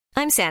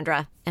I'm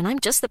Sandra, and I'm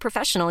just the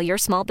professional your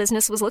small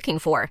business was looking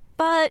for.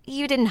 But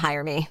you didn't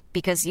hire me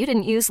because you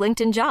didn't use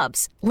LinkedIn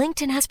Jobs.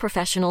 LinkedIn has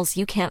professionals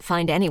you can't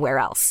find anywhere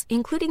else,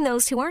 including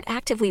those who aren't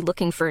actively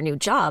looking for a new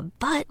job,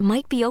 but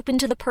might be open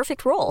to the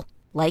perfect role,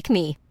 like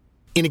me.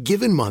 In a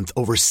given month,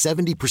 over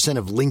 70%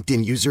 of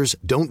LinkedIn users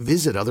don't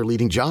visit other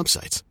leading job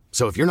sites.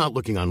 So if you're not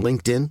looking on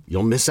LinkedIn,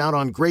 you'll miss out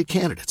on great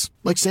candidates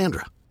like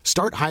Sandra.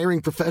 Start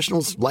hiring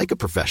professionals like a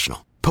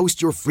professional.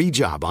 Post your free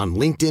job on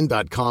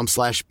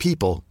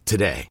linkedin.com/people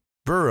today.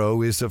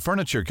 Burrow is a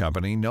furniture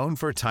company known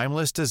for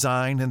timeless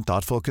design and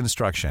thoughtful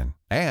construction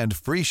and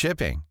free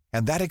shipping,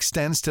 and that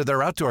extends to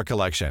their outdoor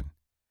collection.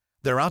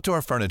 Their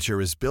outdoor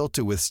furniture is built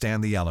to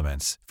withstand the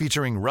elements,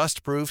 featuring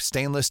rust-proof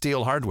stainless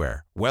steel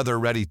hardware,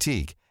 weather-ready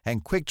teak,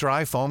 and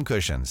quick-dry foam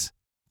cushions.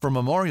 For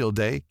Memorial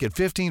Day, get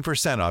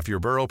 15% off your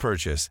Burrow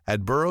purchase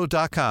at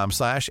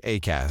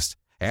burrow.com/ACAST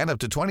and up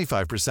to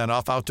 25%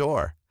 off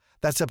outdoor.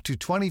 That's up to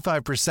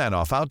 25%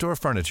 off outdoor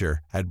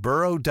furniture at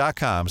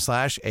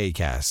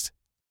burrow.com/ACAST.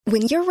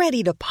 When you're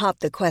ready to pop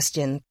the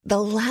question, the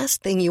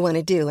last thing you want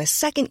to do is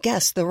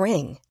second-guess the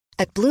ring.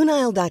 At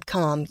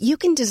BlueNile.com, you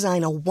can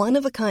design a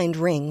one-of-a-kind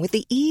ring with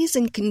the ease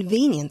and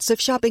convenience of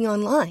shopping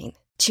online.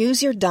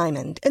 Choose your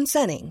diamond and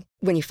setting.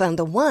 When you find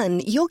the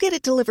one, you'll get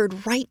it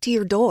delivered right to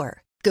your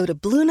door. Go to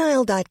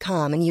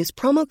BlueNile.com and use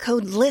promo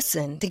code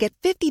LISTEN to get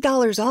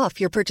 $50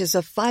 off your purchase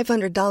of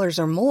 $500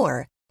 or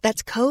more.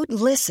 That's code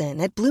LISTEN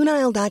at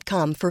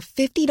BlueNile.com for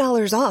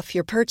 $50 off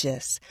your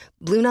purchase.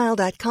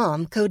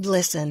 BlueNile.com, code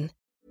LISTEN.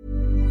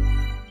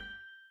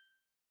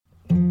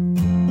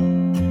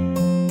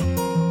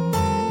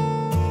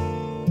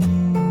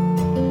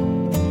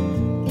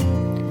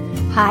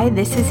 Hi,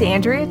 this is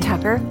Andrea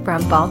Tucker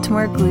from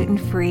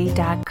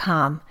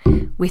BaltimoreGlutenFree.com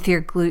with your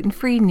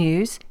gluten-free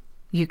news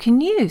you can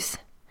use.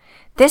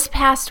 This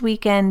past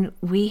weekend,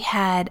 we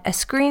had a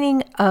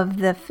screening of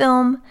the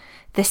film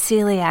The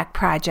Celiac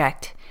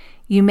Project.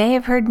 You may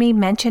have heard me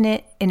mention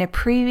it in a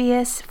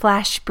previous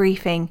flash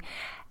briefing,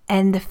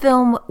 and the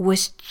film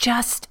was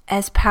just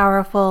as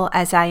powerful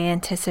as I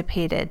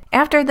anticipated.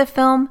 After the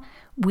film,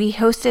 we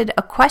hosted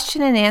a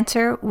question and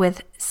answer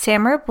with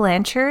Samara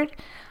Blanchard,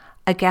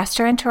 a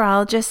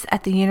gastroenterologist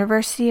at the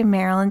University of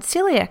Maryland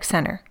Celiac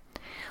Center.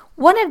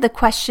 One of the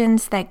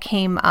questions that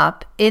came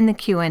up in the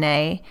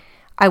Q&A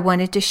I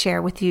wanted to share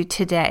with you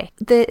today.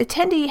 The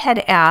attendee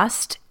had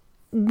asked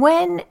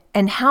when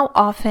and how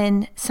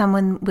often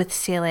someone with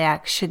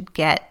celiac should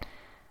get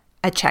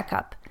a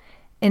checkup.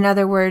 In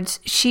other words,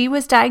 she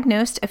was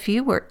diagnosed a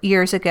few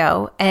years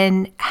ago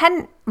and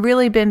hadn't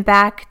really been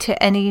back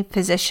to any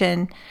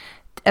physician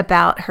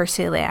about her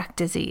celiac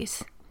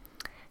disease.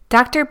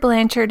 Dr.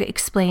 Blanchard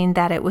explained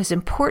that it was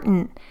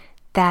important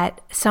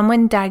that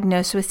someone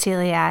diagnosed with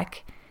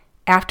celiac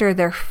after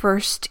their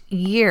first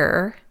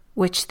year,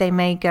 which they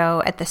may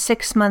go at the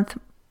 6-month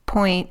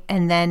point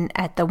and then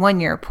at the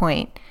 1-year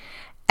point.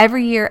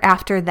 Every year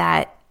after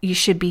that, you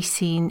should be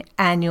seen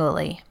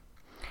annually.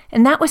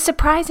 And that was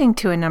surprising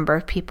to a number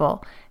of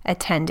people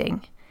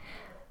attending.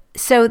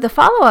 So the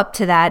follow-up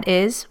to that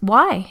is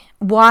why?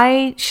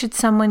 Why should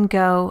someone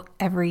go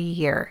every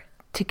year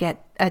to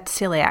get a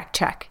celiac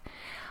check?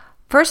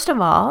 First of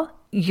all,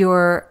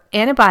 your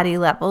antibody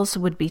levels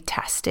would be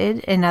tested.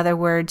 In other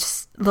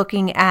words,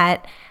 looking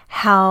at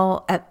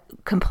how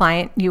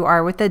compliant you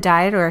are with the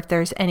diet or if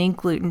there's any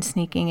gluten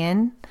sneaking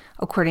in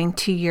according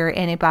to your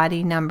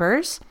antibody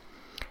numbers.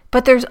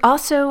 But there's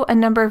also a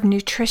number of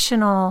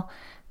nutritional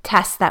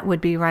tests that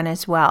would be run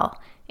as well,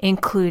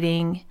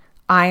 including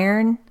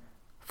iron,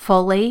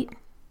 folate,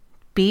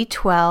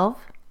 B12,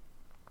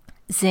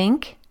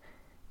 zinc,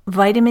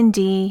 vitamin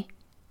D,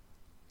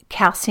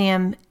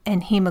 calcium,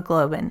 and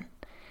hemoglobin.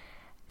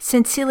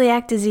 Since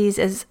celiac disease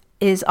is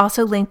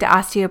also linked to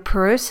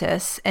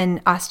osteoporosis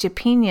and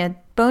osteopenia,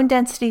 bone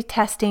density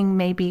testing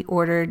may be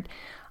ordered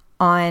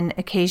on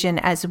occasion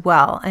as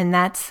well, and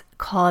that's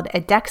called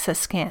a DEXA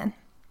scan.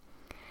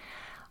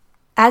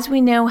 As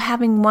we know,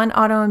 having one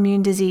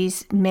autoimmune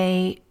disease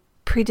may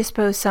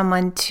predispose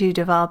someone to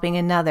developing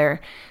another,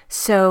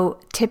 so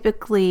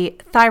typically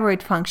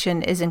thyroid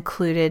function is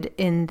included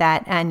in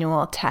that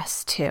annual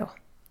test too.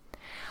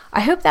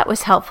 I hope that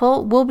was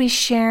helpful. We'll be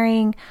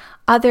sharing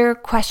other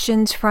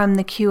questions from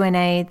the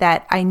Q&A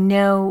that I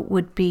know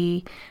would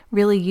be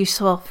really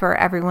useful for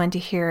everyone to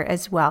hear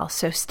as well,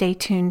 so stay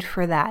tuned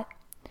for that.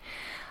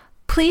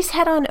 Please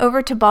head on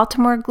over to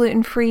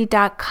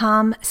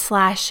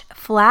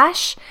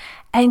BaltimoreGlutenFree.com/flash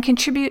and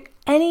contribute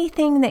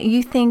anything that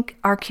you think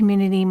our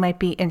community might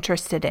be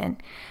interested in.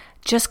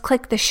 Just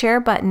click the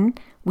share button.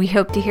 We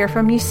hope to hear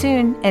from you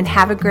soon, and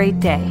have a great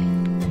day.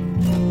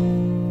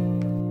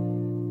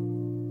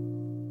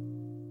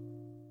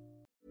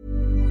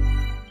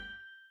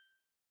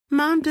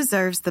 Mom Mom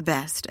deserves the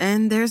best,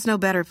 and there's no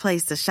better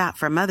place to shop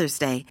for Mother's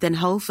Day than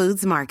Whole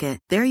Foods Market.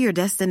 They're your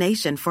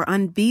destination for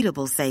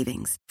unbeatable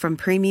savings, from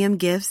premium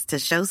gifts to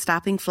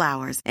show-stopping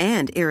flowers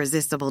and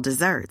irresistible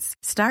desserts.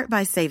 Start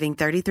by saving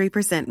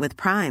 33% with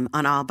Prime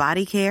on all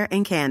body care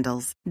and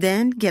candles.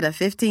 Then get a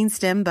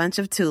 15-stem bunch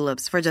of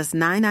tulips for just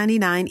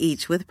 $9.99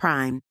 each with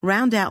Prime.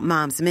 Round out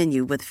Mom's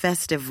menu with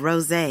festive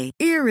rosé,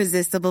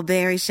 irresistible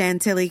berry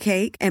chantilly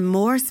cake, and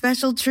more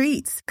special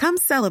treats. Come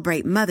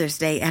celebrate Mother's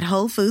Day at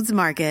Whole Foods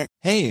Market.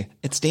 Hey,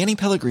 it's Danny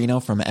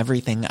Pellegrino from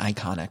Everything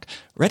Iconic.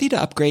 Ready to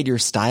upgrade your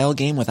style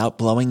game without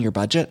blowing your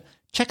budget?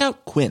 Check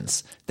out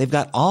Quince. They've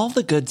got all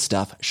the good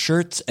stuff,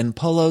 shirts and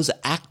polos,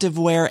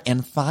 activewear,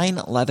 and fine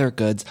leather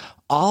goods,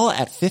 all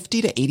at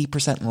 50 to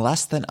 80%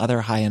 less than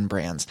other high-end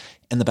brands.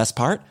 And the best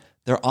part?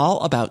 They're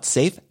all about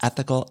safe,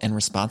 ethical, and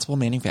responsible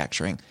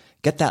manufacturing.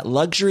 Get that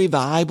luxury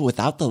vibe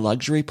without the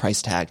luxury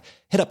price tag.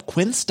 Hit up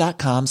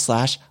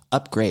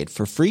quince.com/upgrade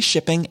for free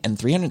shipping and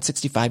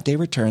 365-day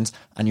returns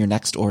on your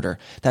next order.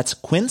 That's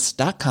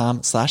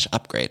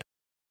quince.com/upgrade.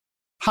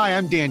 Hi,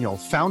 I'm Daniel,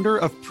 founder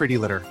of Pretty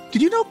Litter.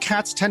 Did you know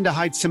cats tend to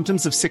hide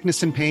symptoms of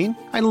sickness and pain?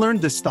 I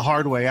learned this the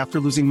hard way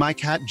after losing my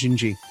cat,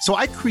 Gingy. So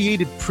I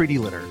created Pretty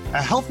Litter,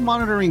 a health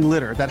monitoring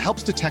litter that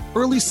helps detect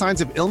early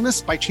signs of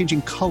illness by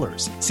changing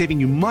colors, saving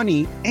you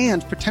money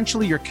and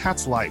potentially your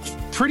cat's life.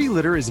 Pretty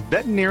Litter is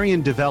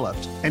veterinarian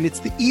developed, and it's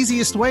the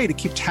easiest way to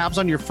keep tabs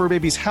on your fur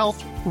baby's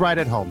health right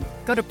at home.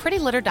 Go to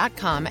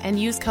prettylitter.com and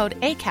use code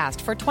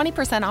ACAST for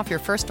 20% off your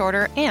first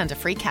order and a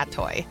free cat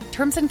toy.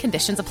 Terms and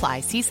conditions apply.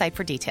 See site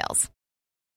for details.